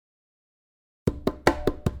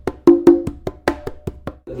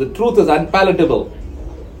The truth is unpalatable,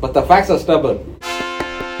 but the facts are stubborn.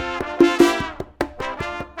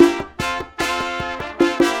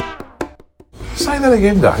 Say that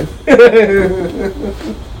again, Dave.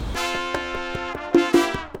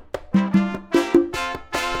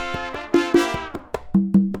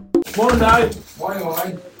 Morning, Dave.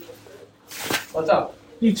 Morning. What's up?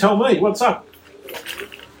 You tell me, what's up?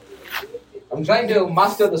 I'm trying to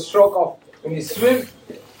master the stroke of when you swim,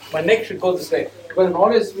 my neck should go this way. Because I'm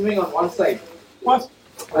always swimming on one side. What?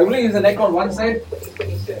 I only use the neck on one side.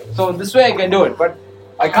 So this way I can do it, but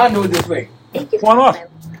I can't do it this way. Why not?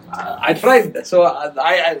 I tried, so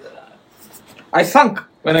I sunk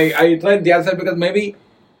when I tried the other side because maybe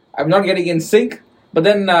I'm not getting in sync. But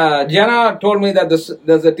then Gianna told me that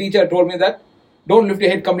there's a teacher told me that don't lift your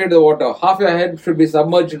head completely to the water. Half your head should be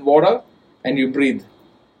submerged in water and you breathe.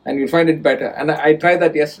 And you'll find it better. And I tried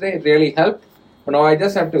that yesterday, it really helped. But now I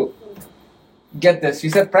just have to get this. She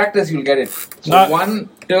said practice, you'll get it. So No. 1,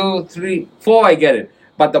 2, 3, 4, I get it.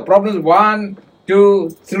 But the problem is 1, 2,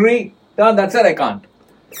 3, no, that's it, I can't.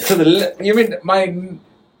 So you mean my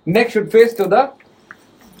neck should face to the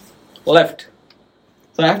left.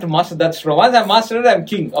 So I have to master that stroke. Once I master it, I'm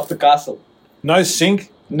king of the castle. No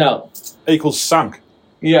sink No. equals sunk.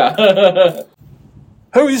 Yeah.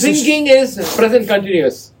 Who is Sinking is present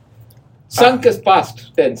continuous. Sunk is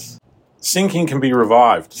past tense. this? Sinking can be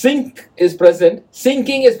revived. Sink is present.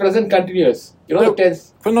 Sinking is present continuous. You know the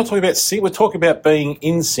tense. We're not talking about sink, we're talking about being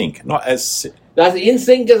in sync, not as... That's in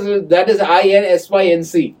sync is that is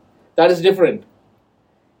INSYNC. That is different.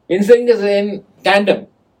 In sync is in tandem.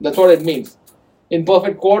 That's what it means. In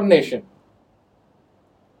perfect coordination.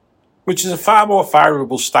 Which is a far more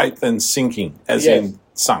favourable state than sinking, as Yes. in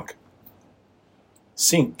sunk.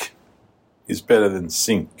 Sink is better than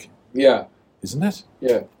sink, Yeah. isn't it?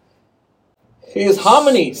 Yeah. Is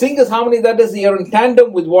harmony. Sync is harmony. That is you're in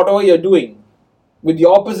tandem with whatever you're doing. With the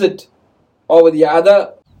opposite or with the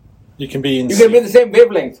other. You can be in You sync. can be in the same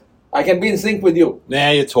wavelength. I can be in sync with you.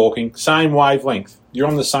 Now you're talking. Same wavelength. You're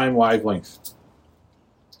on the same wavelength.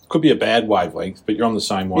 Could be a bad wavelength, but you're on the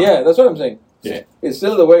same one. Yeah, that's what I'm saying. Yeah. It's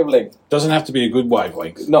still the wavelength. Doesn't have to be a good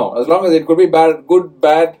wavelength. No, as long as it could be bad, good,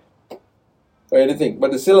 bad, or anything,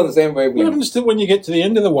 but it's still on the same What wavelength. happens to when you get to the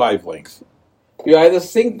end of the wavelength? You either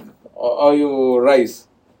sink or you rise.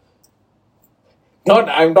 Not,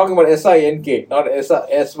 I'm talking about SINK, not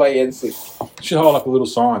SYNC. You should hold up a little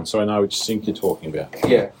sign so I know which sink you're talking about.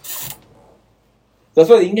 Yeah. That's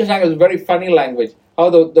why the English language is a very funny language. How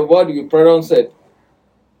the word you pronounce it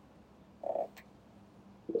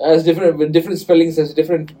has with different spellings has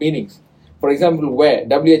different meanings. For example, where,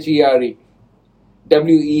 WHERE,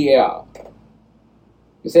 WEAR.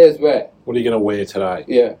 You say it's where. What are you going to wear today?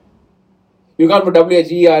 Yeah. You can't put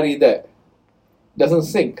WHERE there. Doesn't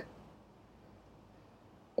sync.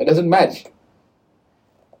 It doesn't match.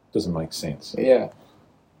 Doesn't make sense. Yeah.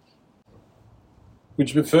 Would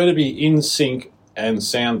you prefer to be in sync and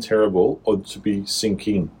sound terrible or to be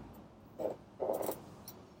sinking?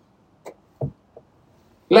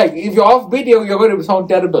 Like, if you're offbeat, you're going to sound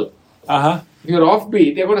terrible. Uh-huh. If you're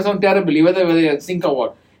offbeat, you're going to sound terrible, whether you're in sync or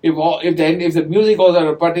what. If the music goes on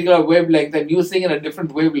a particular wavelength and you sing in a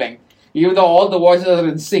different wavelength, even though all the voices are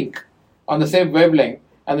in sync on the same wavelength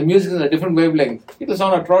and the music is in a different wavelength, it'll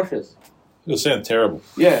sound atrocious. It'll sound terrible.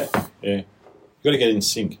 Yeah, Yeah. You've got to get in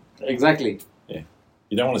sync. exactly. Yeah.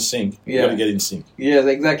 You don't want to sink. You've Yeah. got to get in sync. Yes,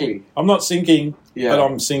 exactly. I'm not sinking, Yeah. but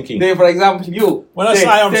I'm sinking. Say, for example, you. When I say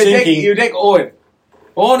I'm sinking- you take Owen.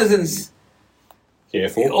 Owen is in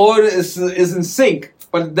Careful. Owen is in sync,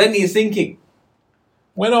 but then he's sinking.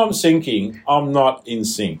 When I'm sinking, I'm not in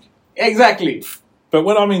sync. Exactly. But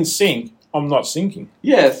when I'm in sync, I'm not sinking.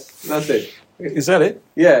 Yes, that's it. Is that it?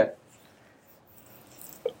 Yeah.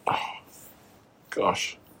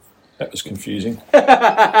 Gosh, that was confusing.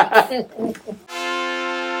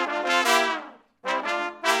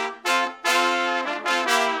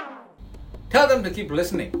 Tell them to keep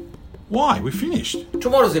listening. Why? We finished.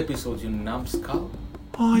 Tomorrow's episode, you numbskull.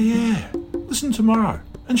 Oh, yeah. Listen tomorrow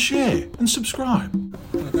and share and subscribe.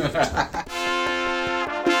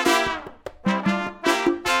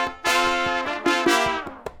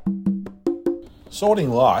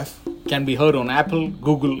 Sorting Life? Can be heard on Apple,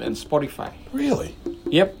 Google, and Spotify. Really?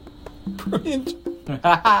 Yep. Brilliant.